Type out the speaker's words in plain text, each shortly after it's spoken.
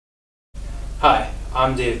Hi,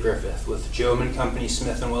 I'm Dave Griffith with Jobe and Company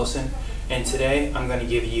Smith & Wilson, and today I'm going to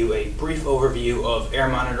give you a brief overview of Air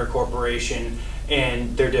Monitor Corporation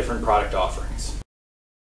and their different product offerings.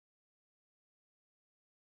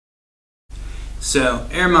 So,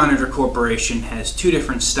 Air Monitor Corporation has two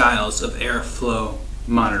different styles of airflow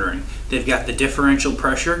monitoring. They've got the differential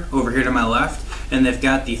pressure over here to my left, and they've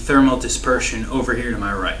got the thermal dispersion over here to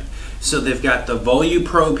my right. So they've got the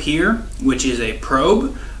VOLU-probe here, which is a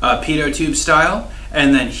probe, pitot tube style,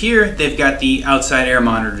 and then here they've got the outside air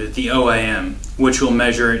monitor, the OAM, which will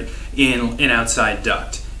measure it in an outside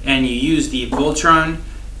duct. And you use the Veltron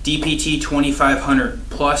DPT 2500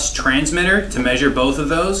 Plus transmitter to measure both of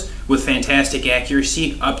those with fantastic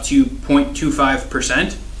accuracy, up to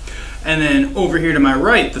 0.25%. And then over here to my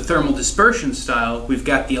right, the thermal dispersion style, we've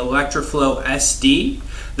got the ELECTRA-flo SD.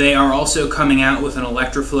 They are also coming out with an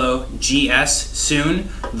ELECTRA-flo GS soon.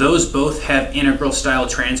 Those both have integral style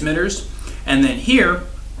transmitters. And then here,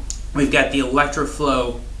 we've got the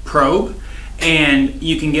ELECTRA-flo Probe, and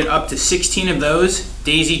you can get up to 16 of those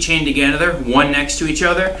daisy chained together, one next to each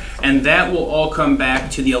other, and that will all come back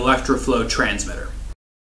to the ELECTRA-flo transmitter.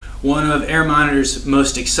 One of Air Monitor's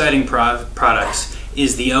most exciting products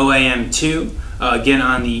is the OAM2, again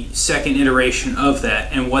on the second iteration of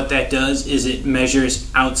that, and what that does is it measures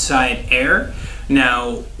outside air.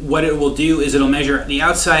 Now what it will do is it'll measure the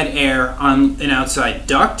outside air on an outside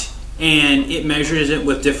duct, and it measures it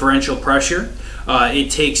with differential pressure. It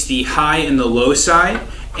takes the high and the low side,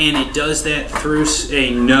 and it does that through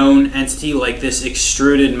a known entity like this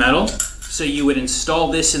extruded metal. So you would install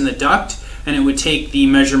this in the duct, and it would take the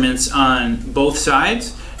measurements on both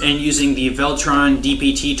sides, and using the Veltron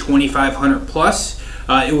DPT 2500 Plus,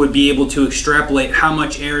 it would be able to extrapolate how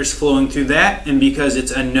much air is flowing through that, and because it's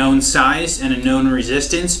a known size and a known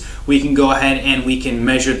resistance, we can go ahead and we can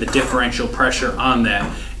measure the differential pressure on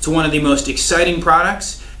that. It's one of the most exciting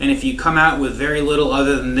products, and if you come out with very little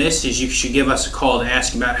other than this, you should give us a call to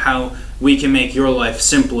ask about how we can make your life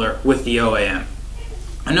simpler with the OAM.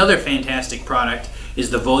 Another fantastic product is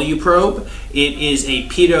the VOLU-probe. It is a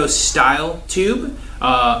pitot style tube.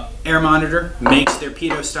 Air Monitor makes their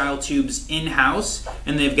pitot style tubes in-house,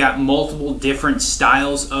 and they've got multiple different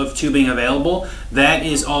styles of tubing available. That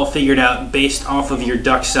is all figured out based off of your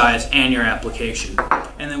duct size and your application.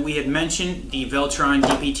 And then we had mentioned the Veltron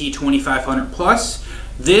DPT 2500 Plus.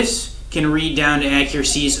 This can read down to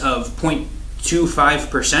accuracies of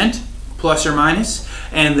 0.25%. plus or minus,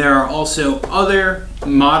 and there are also other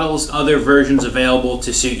models, other versions available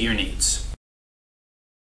to suit your needs.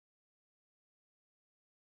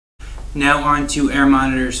 Now on to Air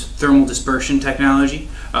Monitor's thermal dispersion technology.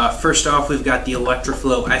 First off, we've got the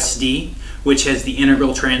ELECTRA-flo SD, which has the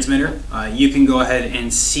integral transmitter. You can go ahead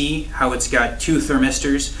and see how it's got two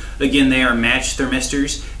thermistors. Again, they are matched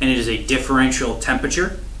thermistors, and it is a differential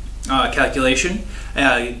temperature calculation.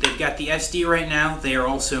 They've got the SD right now. They are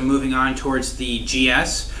also moving on towards the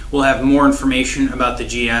GS. We'll have more information about the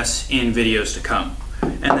GS in videos to come.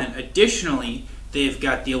 And then additionally, they've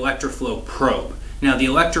got the ELECTRA-flo Probe. Now the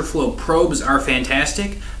ELECTRA-flo probes are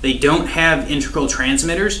fantastic. They don't have integral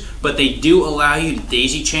transmitters, but they do allow you to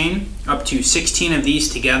daisy chain up to 16 of these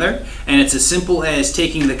together, and it's as simple as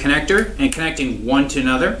taking the connector and connecting one to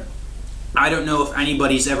another. I don't know if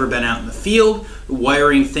anybody's ever been out in the field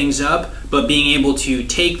wiring things up, but being able to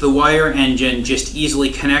take the wire and just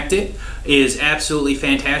easily connect it is absolutely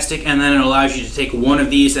fantastic, and then it allows you to take one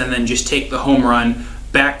of these and then just take the home run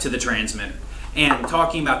back to the transmitter. And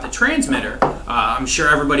talking about the transmitter, I'm sure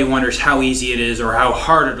everybody wonders how easy it is or how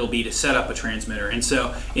hard it'll be to set up a transmitter. And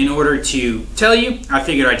so in order to tell you, I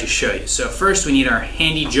figured I'd just show you. So first we need our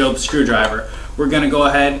handy Jobe screwdriver. We're going to go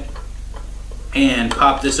ahead and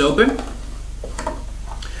pop this open.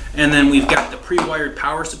 And then we've got the pre-wired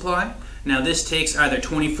power supply. Now this takes either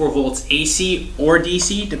 24 volts AC or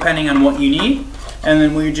DC, depending on what you need. And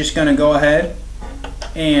then we're just going to go ahead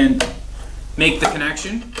and make the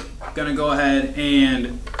connection. Going to go ahead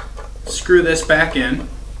and screw this back in.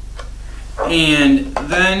 And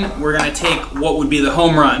then we're going to take what would be the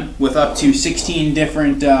home run with up to 16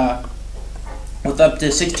 different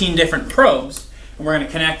probes, and we're going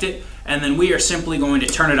to connect it, and then we are simply going to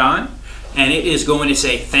turn it on. And it is going to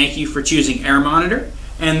say thank you for choosing Air Monitor,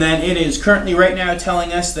 and then it is currently right now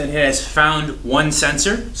telling us that it has found one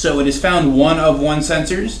sensor. So it has found one of one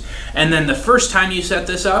sensors, and then the first time you set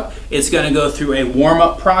this up, it's going to go through a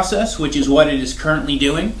warm-up process, which is what it is currently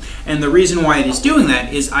doing. And the reason why it is doing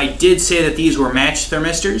that is I did say that these were matched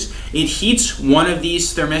thermistors. It heats one of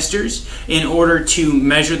these thermistors in order to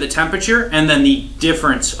measure the temperature and then the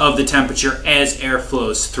difference of the temperature as air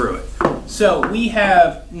flows through it. So So we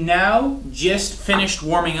have now just finished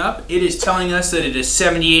warming up. It is telling us that it is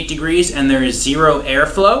 78 degrees and there is 0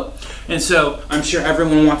 airflow. And so I'm sure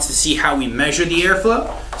everyone wants to see how we measure the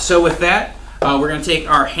airflow. So with that, we're going to take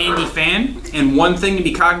our handy fan, and one thing to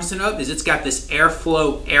be cognizant of is it's got this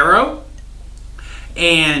airflow arrow,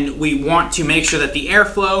 and we want to make sure that the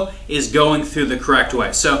airflow is going through the correct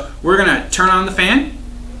way. So we're going to turn on the fan,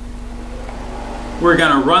 we're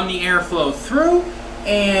going to run the airflow through,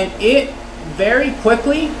 and it very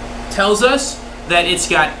quickly tells us that it's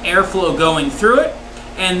got airflow going through it,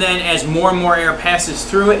 and then as more and more air passes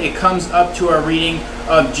through it, it comes up to our reading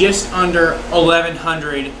of just under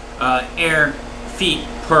 1100 air feet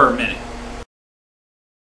per minute.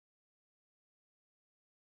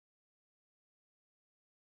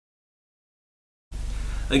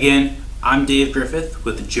 Again, I'm Dave Griffith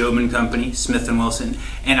with Jobe and Company, Smith & Wilson,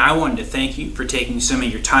 and I wanted to thank you for taking some of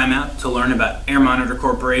your time out to learn about Air Monitor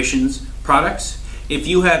Corporation's products. If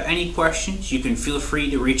you have any questions, you can feel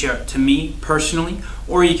free to reach out to me personally,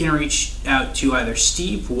 or you can reach out to either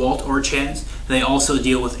Steve, Walt, or Chaz. They also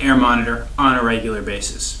deal with Air Monitor on a regular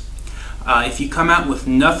basis. If you come out with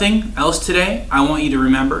nothing else today, I want you to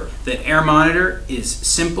remember that Air Monitor is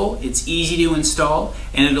simple, it's easy to install,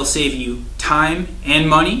 and it'll save you time and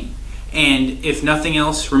money. And if nothing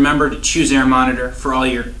else, remember to choose Air Monitor for all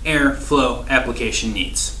your airflow application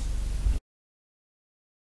needs.